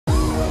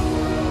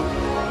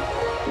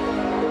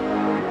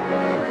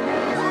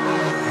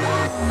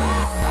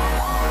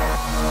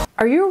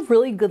Are you a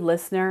really good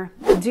listener?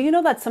 Do you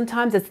know that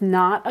sometimes it's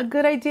not a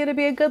good idea to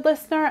be a good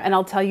listener? And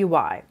I'll tell you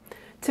why.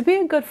 To be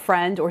a good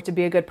friend or to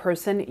be a good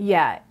person,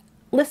 yeah,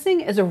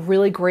 listening is a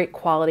really great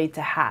quality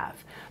to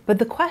have. But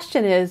the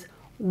question is,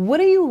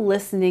 what are you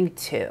listening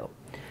to?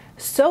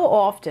 So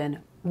often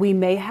we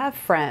may have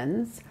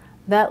friends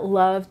that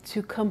love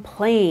to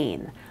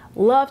complain,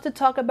 love to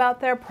talk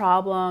about their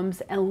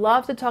problems, and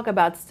love to talk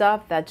about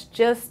stuff that's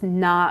just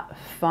not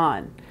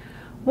fun.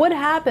 What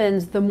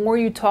happens the more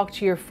you talk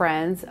to your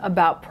friends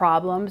about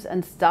problems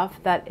and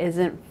stuff that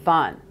isn't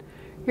fun?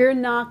 You're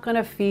not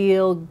gonna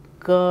feel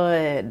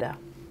good.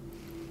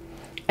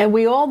 And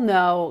we all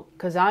know,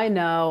 because I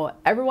know,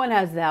 everyone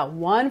has that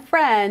one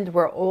friend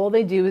where all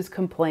they do is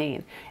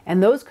complain.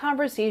 And those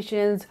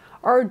conversations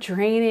are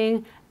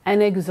draining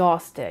and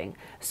exhausting.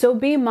 So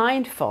be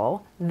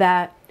mindful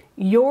that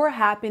your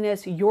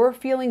happiness, your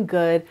feeling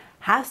good,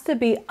 has to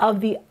be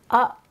of the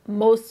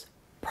utmost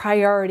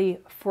priority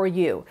for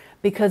you,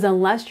 because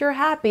unless you're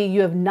happy,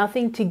 you have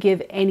nothing to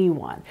give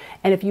anyone.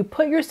 And if you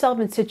put yourself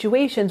in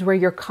situations where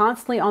you're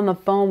constantly on the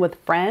phone with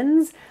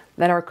friends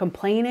that are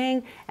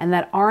complaining and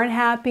that aren't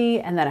happy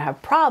and that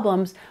have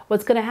problems,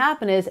 what's going to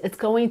happen is it's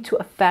going to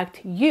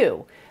affect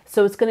you.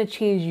 So it's going to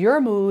change your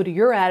mood,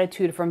 your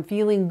attitude from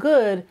feeling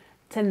good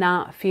to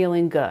not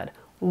feeling good.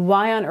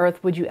 Why on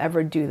earth would you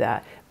ever do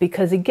that?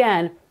 Because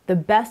again, the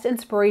best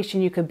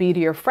inspiration you could be to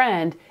your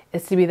friend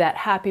is to be that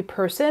happy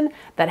person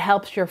that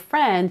helps your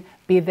friend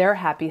be their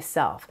happy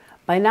self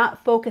by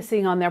not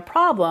focusing on their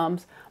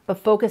problems, but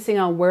focusing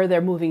on where they're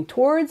moving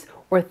towards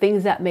or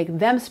things that make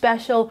them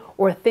special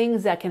or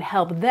things that can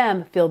help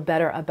them feel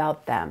better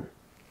about them.